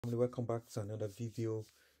Welcome back to another video.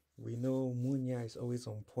 We know Munya is always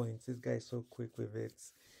on point. This guy is so quick with it.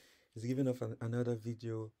 He's giving off another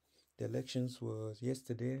video. The elections was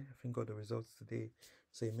yesterday. I think got the results today.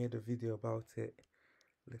 So he made a video about it.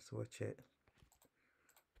 Let's watch it.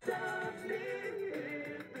 Now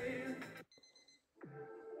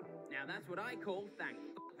that's what I call thank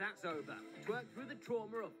that's over. Twerk through the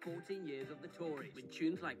trauma of 14 years of the Tories with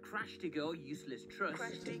tunes like Crash to Go, Useless Trust.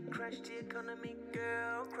 Crash the economy,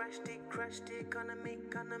 girl. Crash the economy.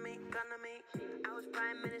 I was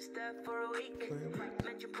Prime Minister for a week.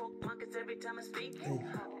 Mention pork markets every time I speak.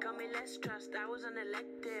 Call me less trust, I was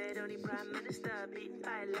unelected. Only Prime Minister beaten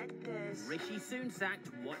by letters. Rishi soon sacked,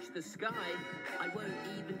 watch the sky. I won't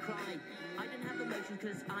even cry. I didn't have emotions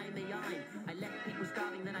cause I'm AI. I left people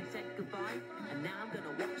starving, then I said goodbye. And now I'm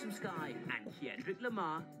gonna watch some sky. And Kendrick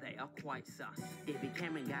Lamar, they are quite sus. David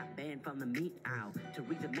Cameron got banned from the meat aisle.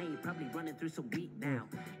 Theresa May probably running through some wheat now.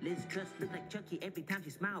 Liz Truss look like Chucky every time she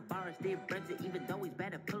smiled. Boris did Brexit even though he's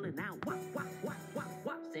better pulling out. What?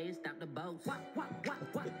 Saying stop the boats.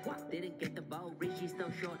 What? Didn't get the vote. Rishi's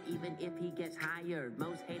still short even if he gets hired.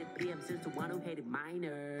 Most hated PM since the one who hated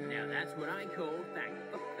minors. Now that's what I call thank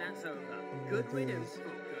that's over. Good riddance for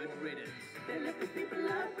good riddance. They left the people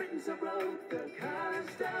of Britain so broke. The car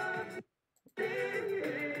stopped.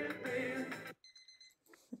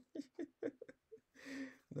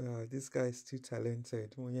 Nah, this guy is too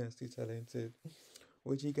talented. Munya is too talented.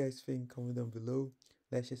 What do you guys think? Comment down below.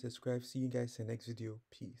 Like, share, subscribe. See you guys in the next video.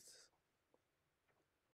 Peace.